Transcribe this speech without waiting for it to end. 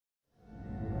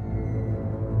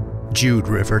Jude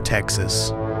River, Texas.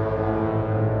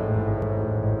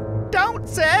 Don't,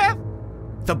 Seth!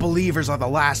 The believers are the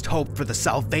last hope for the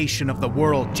salvation of the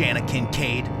world, Janet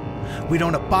Kincaid. We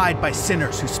don't abide by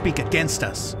sinners who speak against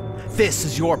us. This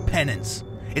is your penance.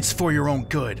 It's for your own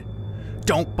good.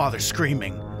 Don't bother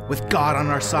screaming. With God on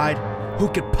our side, who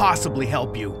could possibly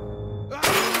help you?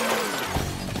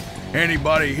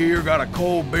 Anybody here got a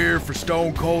cold beer for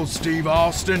Stone Cold Steve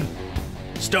Austin?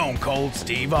 Stone Cold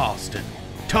Steve Austin.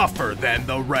 Tougher than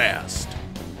the rest.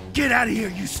 Get out of here,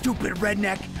 you stupid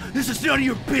redneck! This is none of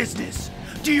your business!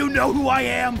 Do you know who I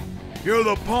am? You're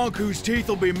the punk whose teeth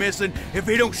will be missing if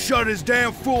he don't shut his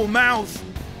damn fool mouth.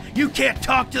 You can't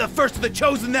talk to the first of the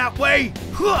chosen that way!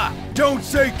 Huh. Don't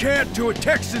say can't to a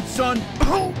Texan, son.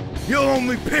 You'll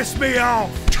only piss me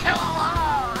off.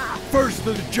 First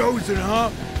of the chosen, huh?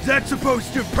 Is that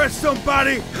supposed to impress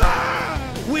somebody?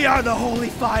 We are the holy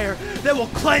fire that will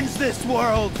cleanse this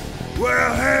world!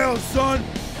 Well, hell, son.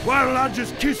 Why don't I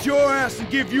just kiss your ass and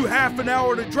give you half an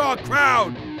hour to draw a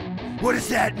crowd? What does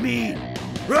that mean?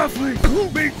 Roughly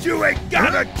means you ain't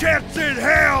got a chance in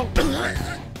hell!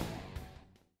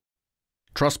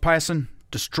 Trespassing,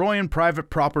 destroying private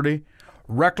property,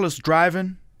 reckless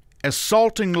driving,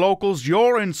 assaulting locals,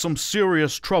 you're in some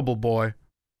serious trouble, boy.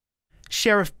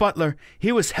 Sheriff Butler,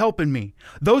 he was helping me.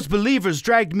 Those believers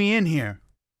dragged me in here.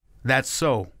 That's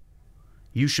so.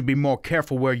 You should be more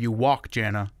careful where you walk,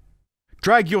 Jana.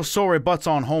 Drag your sorry butts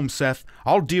on home, Seth.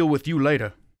 I'll deal with you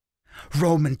later.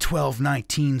 Romans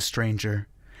 12:19, stranger.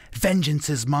 Vengeance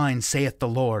is mine, saith the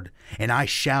Lord, and I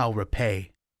shall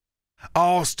repay.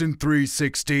 Austin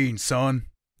 3:16, son.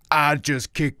 I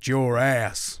just kicked your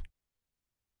ass.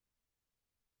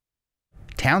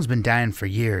 Town's been dying for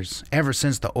years, ever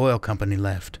since the oil company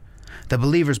left. The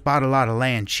believers bought a lot of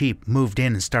land cheap, moved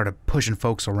in, and started pushing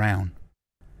folks around.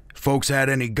 Folks had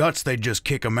any guts, they'd just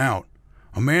kick 'em out.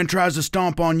 A man tries to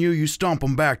stomp on you, you stomp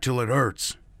 'em back till it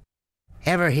hurts.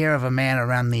 Ever hear of a man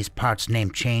around these parts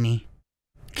named Cheney?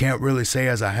 Can't really say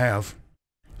as I have.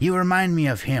 You remind me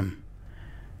of him.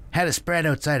 Had a spread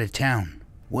outside of town.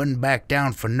 Wouldn't back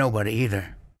down for nobody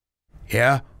either.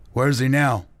 Yeah? Where's he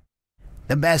now?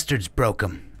 The bastards broke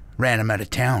him. Ran him out of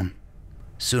town.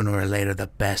 Sooner or later, the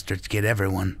bastards get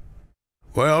everyone.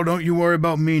 Well, don't you worry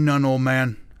about me none, old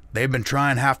man. They've been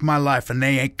trying half my life and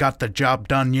they ain't got the job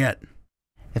done yet.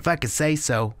 If I could say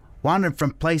so, wandering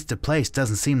from place to place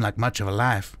doesn't seem like much of a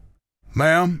life.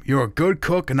 Ma'am, you're a good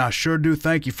cook and I sure do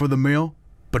thank you for the meal,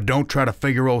 but don't try to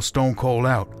figure old Stone Cold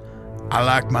out. I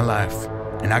like my life,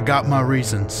 and I got my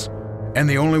reasons. And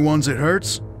the only ones it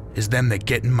hurts is them that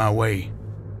get in my way.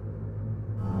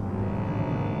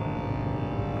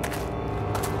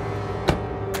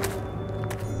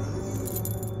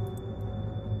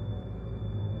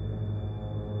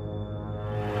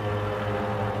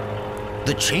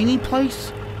 The Cheney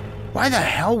place? Why the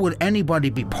hell would anybody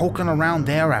be poking around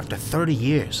there after 30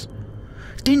 years?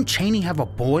 Didn't Cheney have a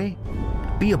boy?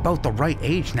 Be about the right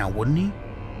age now, wouldn't he?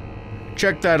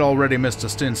 Check that already, Mr.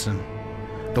 Stinson.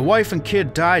 The wife and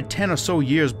kid died 10 or so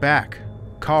years back.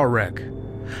 Car wreck.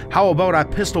 How about I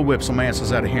pistol whip some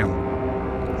answers out of him?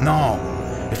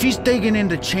 No. If he's digging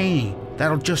into Cheney,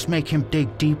 that'll just make him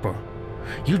dig deeper.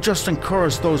 You just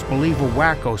encourage those believer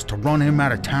wackos to run him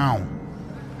out of town.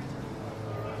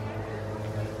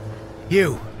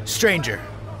 You, stranger.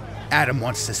 Adam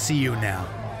wants to see you now.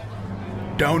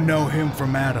 Don't know him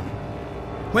from Adam.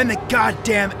 When the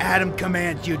goddamn Adam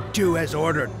commands you do as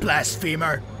ordered,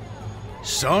 blasphemer.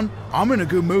 Son, I'm in a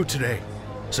good mood today,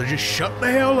 so just shut the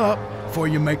hell up before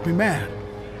you make me mad.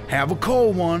 Have a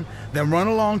cold one, then run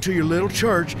along to your little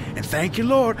church, and thank you,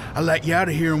 Lord, I let you out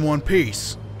of here in one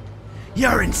piece.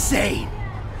 You're insane.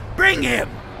 Bring him.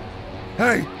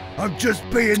 Hey, I'm just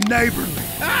being neighborly.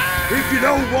 If you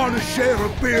don't want to share a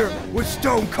beer with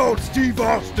Stone Cold Steve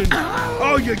Austin,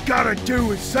 all you gotta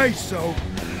do is say so.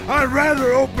 I'd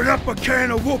rather open up a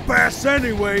can of whoop ass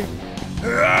anyway.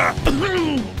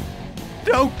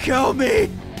 Don't kill me.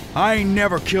 I ain't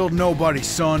never killed nobody,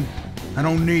 son. I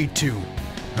don't need to.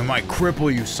 I might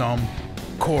cripple you some.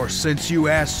 Of course, since you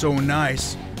asked so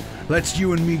nice, let's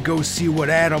you and me go see what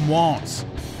Adam wants.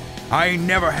 I ain't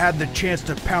never had the chance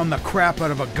to pound the crap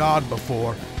out of a god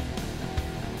before.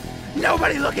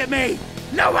 Nobody look at me!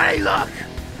 Nobody look!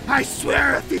 I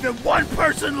swear if even one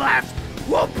person left,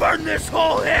 we'll burn this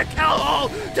whole hick hellhole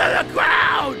to the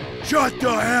ground! Shut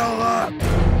the hell up!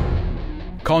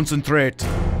 Concentrate.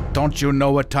 Don't you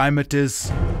know what time it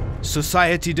is?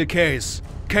 Society decays.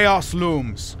 Chaos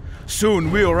looms.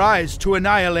 Soon we'll rise to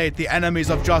annihilate the enemies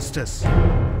of justice.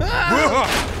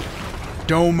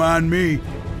 Don't mind me.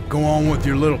 Go on with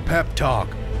your little pep talk.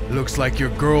 Looks like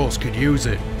your girls could use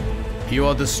it. You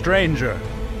are the stranger.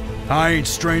 I ain't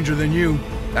stranger than you,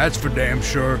 that's for damn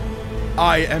sure.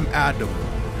 I am Adam.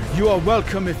 You are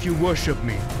welcome if you worship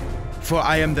me, for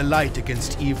I am the light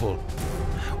against evil.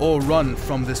 Or run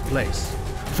from this place,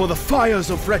 for the fires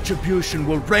of retribution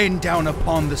will rain down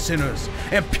upon the sinners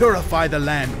and purify the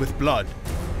land with blood.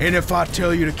 And if I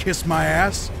tell you to kiss my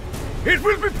ass, it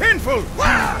will be painful!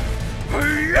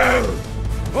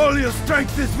 All your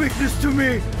strength is weakness to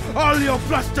me. All your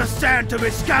bluster sand to be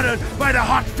scattered by the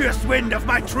hot, fierce wind of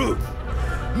my truth.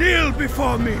 Kneel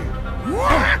before me.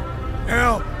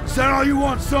 Hell, is that all you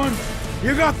want, son?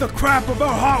 You got the crap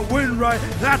about hot wind right,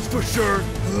 that's for sure.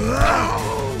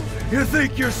 You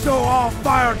think you're so all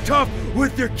fire tough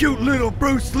with your cute little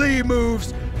Bruce Lee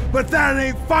moves, but that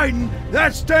ain't fighting,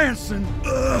 that's dancing.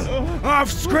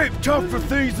 I've scraped tougher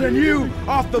things than you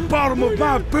off the bottom of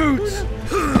my boots.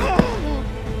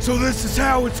 So this is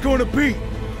how it's gonna be.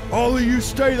 All of you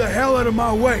stay the hell out of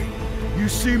my way. You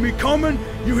see me coming,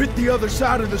 you hit the other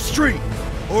side of the street.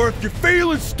 Or if you're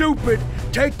feeling stupid,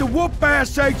 take the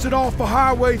whoop-ass exit off of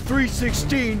Highway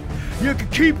 316. You can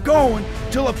keep going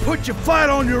till I put you flat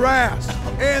on your ass.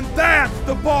 And that's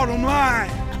the bottom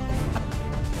line.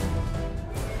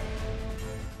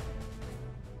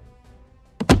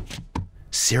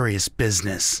 Serious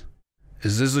business.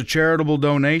 Is this a charitable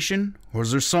donation, or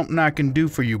is there something I can do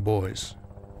for you boys?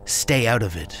 Stay out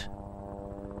of it.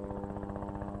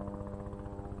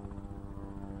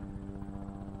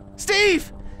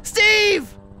 Steve!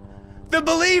 Steve! The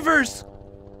Believers!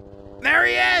 There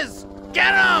he is!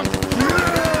 Get him!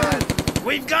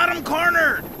 We've got him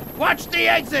cornered! Watch the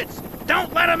exits!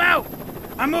 Don't let him out!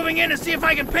 I'm moving in to see if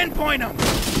I can pinpoint him!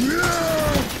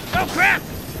 Oh crap!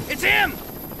 It's him!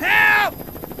 Help!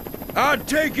 I'd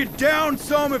take it down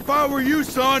some if I were you,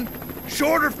 son.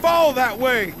 Shorter fall that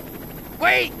way.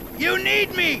 Wait! You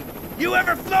need me! You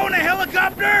ever flown a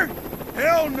helicopter?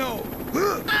 Hell no.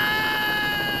 But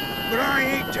I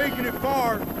ain't taking it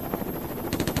far.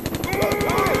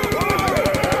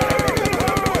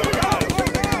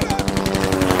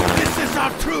 This is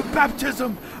our true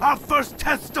baptism, our first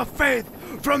test of faith.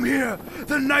 From here,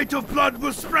 the night of blood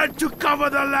will spread to cover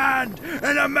the land,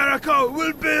 and America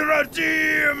will be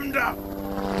redeemed!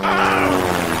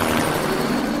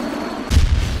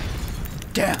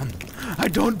 Damn, I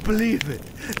don't believe it.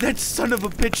 That son of a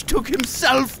bitch took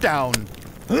himself down.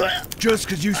 Just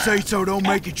 'cause you say so don't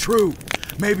make it true.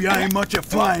 Maybe I ain't much at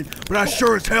flying, but I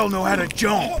sure as hell know how to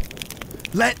jump.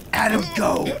 Let Adam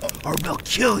go, or we'll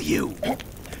kill you.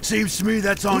 Seems to me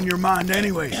that's on your mind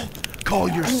anyways. Call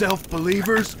yourself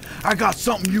believers? I got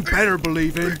something you better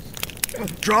believe in.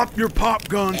 Drop your pop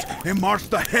guns and march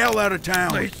the hell out of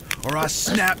town, or I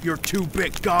snap your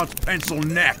two-bit God's pencil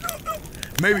neck.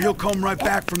 Maybe he'll come right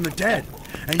back from the dead,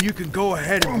 and you can go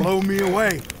ahead and blow me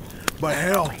away. But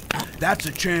hell, that's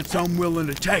a chance I'm willing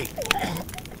to take.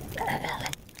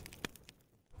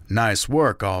 Nice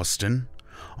work, Austin.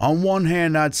 On one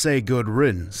hand, I'd say good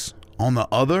riddance. On the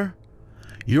other,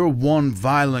 you're one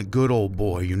violent good old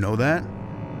boy, you know that?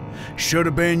 Should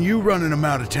have been you running him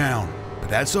out of town. But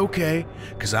that's okay,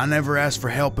 'cause I never asked for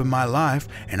help in my life,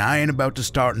 and I ain't about to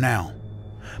start now.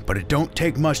 But it don't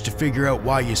take much to figure out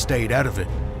why you stayed out of it.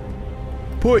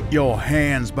 Put your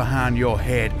hands behind your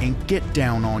head and get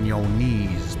down on your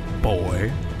knees,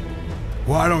 boy.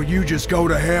 Why don't you just go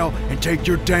to hell and take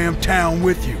your damn town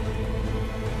with you?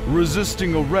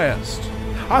 Resisting arrest.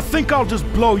 I think I'll just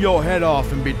blow your head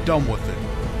off and be done with it.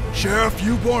 Sheriff,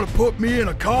 you want to put me in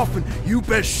a coffin, you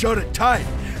best shut it tight.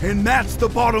 And that's the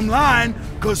bottom line,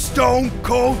 'cause Stone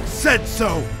Cold said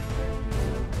so.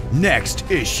 Next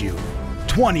issue.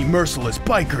 20 merciless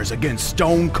bikers against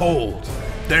Stone Cold.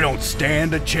 They don't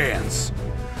stand a chance.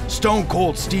 Stone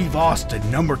Cold Steve Austin,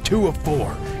 #2 of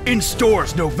 4. In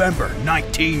stores November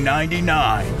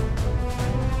 1999.